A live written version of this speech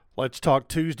Let's talk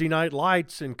Tuesday night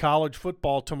lights in college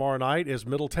football tomorrow night as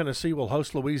Middle Tennessee will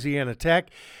host Louisiana Tech.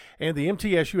 And the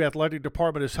MTSU Athletic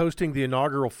Department is hosting the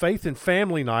inaugural Faith and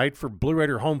Family Night for Blue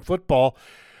Raider home football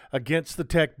against the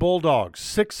Tech Bulldogs.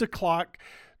 6 o'clock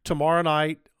tomorrow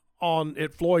night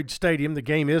at Floyd Stadium. The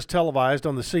game is televised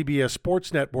on the CBS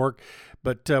Sports Network,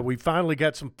 but we finally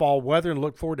got some fall weather and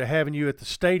look forward to having you at the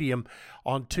stadium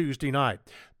on Tuesday night.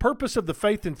 Purpose of the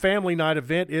Faith and Family Night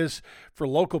event is for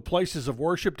local places of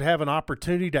worship to have an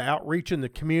opportunity to outreach in the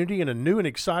community in a new and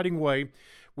exciting way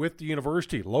with the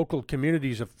university. Local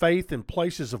communities of faith and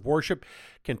places of worship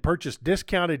can purchase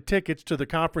discounted tickets to the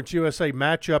Conference USA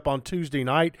matchup on Tuesday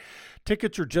night.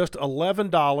 Tickets are just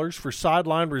 $11 for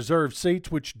sideline reserved seats,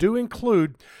 which do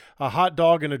include a hot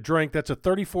dog and a drink. That's a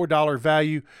 $34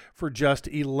 value for just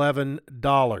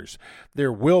 $11.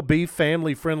 There will be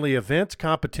family-friendly events,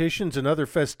 competitions, and other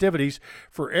festivities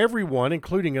for everyone,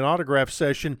 including an autograph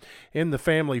session in the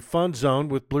Family Fun Zone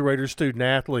with Blue Raiders student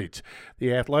athletes.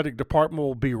 The athletic department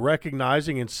will be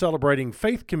recognizing and celebrating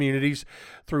faith communities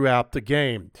throughout the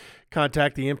game.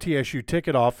 Contact the MTSU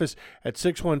ticket office at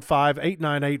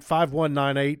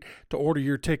 615-898-5198 to order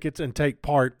your tickets and take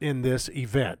part in this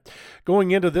event.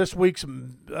 Going into this week's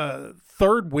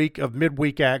third week of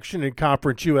midweek action in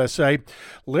Conference USA,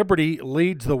 Liberty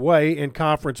leads the way in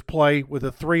conference play with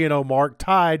a 3-0 mark,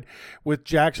 tied with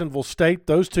Jacksonville State.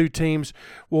 Those two teams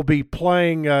will be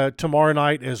playing tomorrow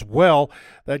night as well.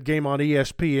 That game on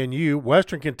ESPNU.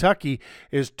 Western Kentucky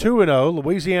is 2-0.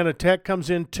 Louisiana Tech comes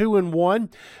in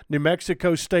 2-1. New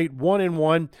Mexico State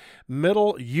 1-1.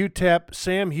 Middle, UTEP,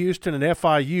 Sam Houston, and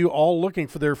FIU all looking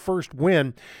for their first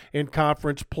win in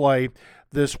conference play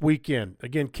this weekend.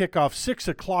 Again, kickoff 6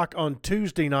 o'clock on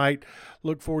Tuesday night.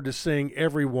 Look forward to seeing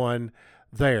everyone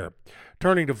there.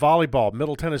 Turning to volleyball,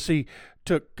 Middle Tennessee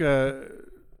took on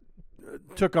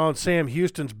Sam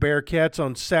Houston's Bearcats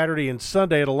on Saturday and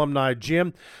Sunday at Alumni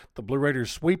Gym. The Blue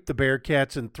Raiders sweep the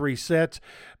Bearcats in 3 sets.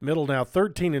 Middle now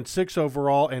 13-6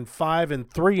 overall and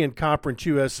 5-3 in Conference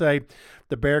USA.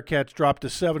 The Bearcats dropped to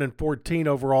 7-14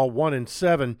 overall,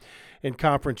 1-7 in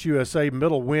Conference USA.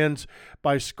 Middle wins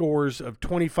by scores of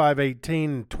 25-18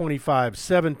 and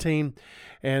 25-17,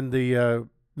 and the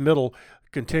Middle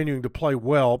continuing to play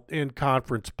well in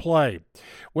conference play.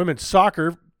 Women's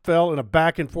soccer fell in a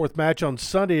back-and-forth match on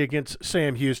Sunday against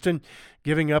Sam Houston,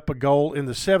 giving up a goal in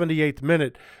the 78th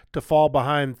minute to fall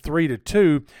behind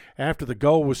 3-2 after the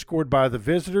goal was scored by the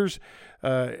visitors.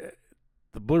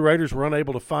 The Blue Raiders were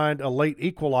unable to find a late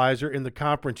equalizer in the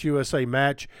Conference USA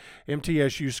match.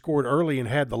 MTSU scored early and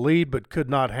had the lead but could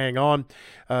not hang on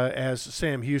as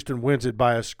Sam Houston wins it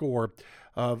by a score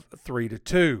of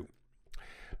 3-2.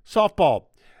 Softball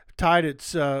tied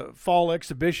its fall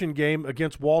exhibition game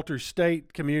against Walters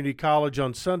State Community College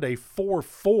on Sunday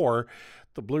 4-4.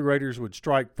 The Blue Raiders would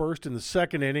strike first in the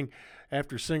second inning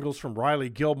after singles from Riley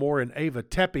Gilmore and Ava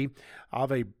Tepe.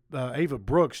 Ava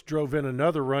Brooks drove in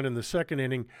another run in the second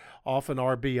inning off an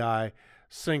RBI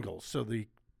single. So the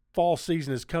fall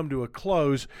season has come to a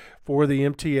close for the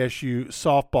MTSU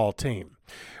softball team.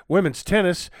 Women's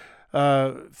tennis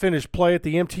finished play at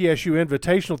the MTSU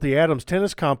Invitational at the Adams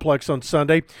Tennis Complex on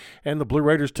Sunday, and the Blue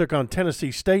Raiders took on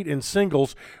Tennessee State in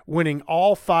singles, winning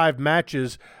all 5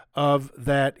 matches of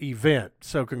that event.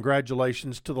 So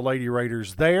congratulations to the Lady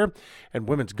Raiders there. And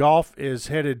women's golf is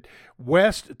headed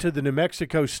west to the New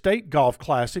Mexico State Golf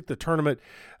Classic, the tournament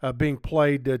being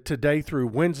played today through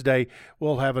Wednesday.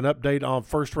 We'll have an update on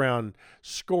first-round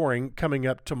scoring coming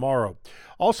up tomorrow.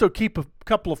 Also, keep a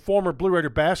couple of former Blue Raider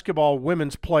basketball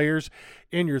women's players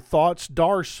in your thoughts.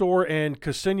 Dar Soar and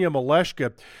Ksenia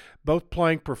Maleshka, both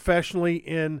playing professionally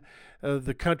in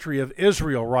the country of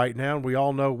Israel right now, and we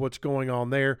all know what's going on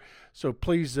there. So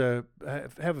please have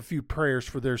a few prayers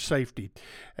for their safety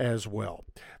as well.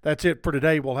 That's it for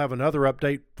today. We'll have another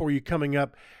update for you coming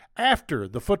up after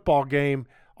the football game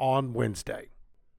on Wednesday.